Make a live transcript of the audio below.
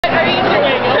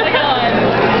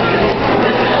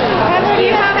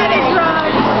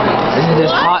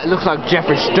it looks like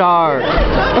Jeffree Star.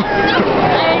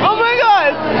 Oh my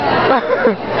god!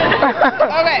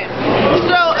 Okay,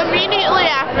 so immediately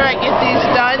after I get these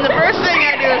done, the first thing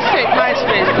I do is take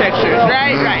MySpace pictures,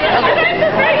 right? Right, okay.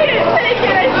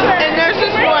 And there's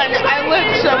this one, I look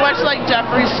so much like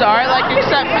Jeffree Star, like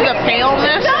except for the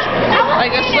paleness.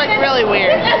 Like it's like really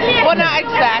weird. Well, not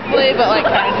exactly, but like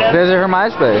kind of. Visit her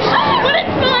MySpace. But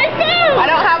it's my phone! I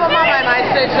don't have them on my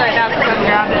MySpace right now because I'm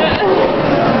grounded.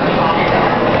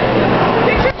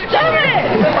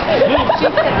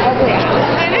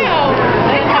 I know.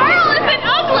 Carl isn't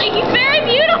ugly, he's very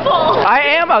beautiful! I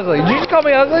am ugly. Did you just call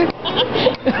me ugly? What?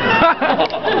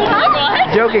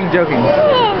 Joking.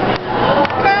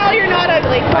 Carl, you're not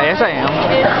ugly. Oh, yes, I am.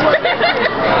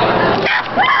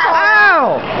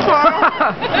 Ow!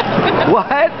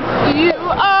 What? You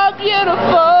are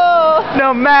beautiful.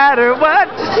 No matter what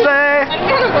you say,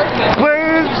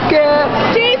 words get.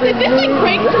 Jeez, did this like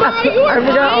break tomorrow? You I are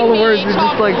forgot all the words. We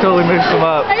just like totally mixed them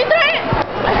up. Are you trying it?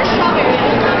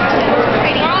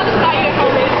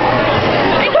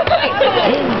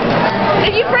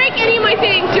 If you break any of my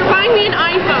things, you're buying me an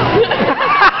iPhone.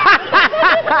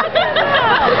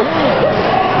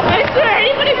 I swear,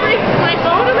 anybody breaks my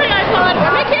phone or my iPod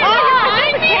or my camera, you're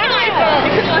buying me an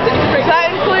iPhone. Does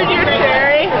that include your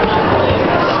cherry?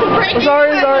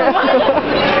 Sorry. Is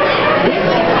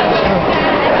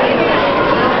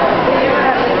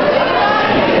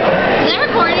that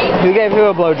recording? Who gave who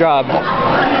a blowjob?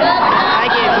 I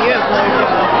gave you a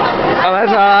blowjob. Oh,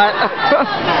 that's hot.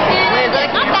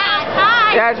 Not that.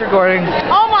 Hi. Yeah, it's recording.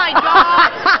 Oh my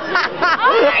god!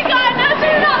 Oh my god, no,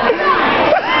 turn it off.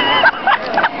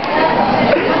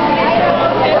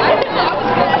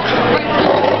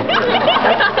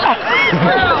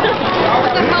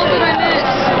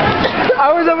 I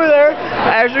was over there.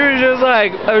 Ashley was just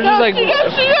like, She goes,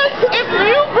 if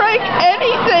you break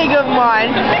anything of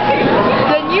mine,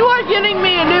 then you are getting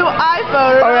me a new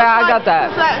iPhone. Oh yeah, I got that.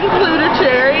 Does that include a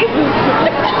cherry?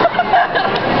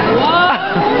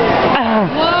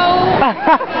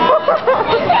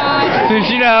 Since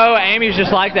you know, Amy's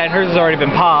just like that, and hers has already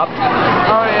been popped.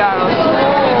 Oh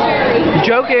yeah.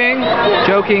 Joking,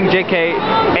 JK.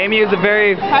 Amy is a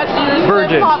very Has yours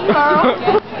virgin. been popped, Carl?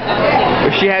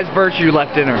 She has virtue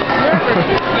left in her.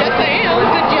 Yes, I am.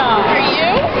 Good job. Are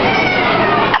you?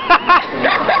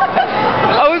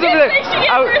 I was over there. She gave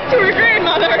birth to her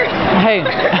grandmother. Hey.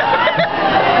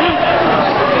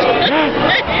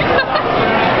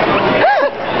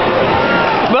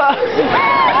 But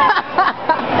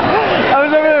I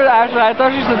was over there with Ashley. I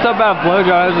thought she said something about a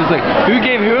blowjob. I was just like, who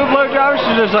gave who a blowjob?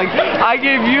 She's just like, I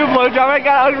gave you a blowjob. I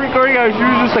got on recording. She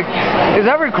was just like, is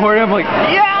that recording? I'm like,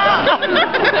 yeah.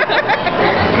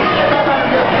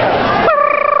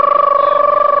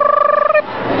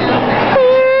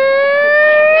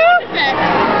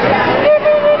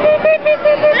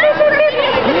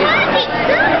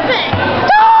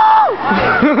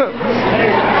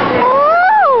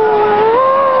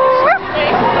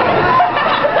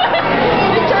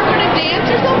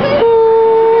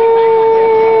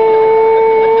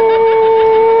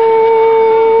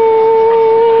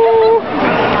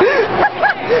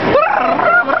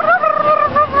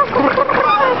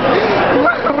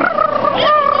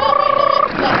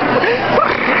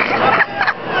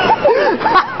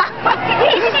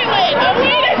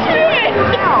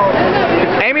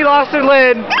 Amy lost her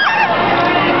lid,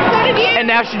 and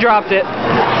now she dropped it.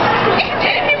 It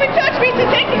didn't even touch me, so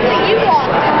technically you lost.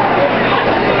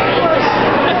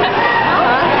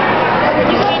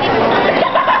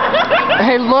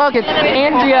 Hey, look, it's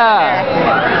Andrea.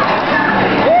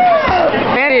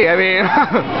 Andy, I mean,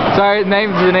 sorry, the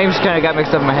names kind of got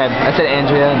mixed up in my head. I said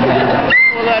Andrea. And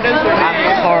Well, that is her I'm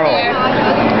name. Carl.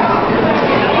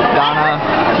 Donna,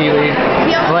 Keely,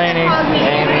 Blaney,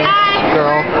 Amy,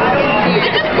 girl.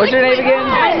 What's your name again?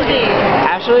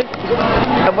 Ashley.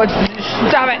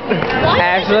 Stop it.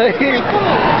 Ashley.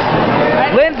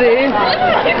 Lindsay.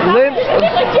 Lindsay.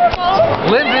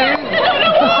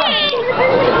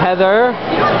 Heather.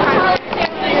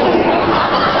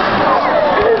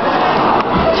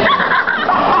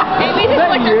 Amy just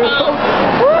like her phone.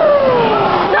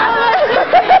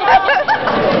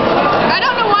 I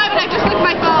don't know why, but I just licked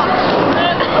my phone.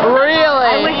 Really?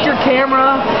 I licked your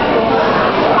camera.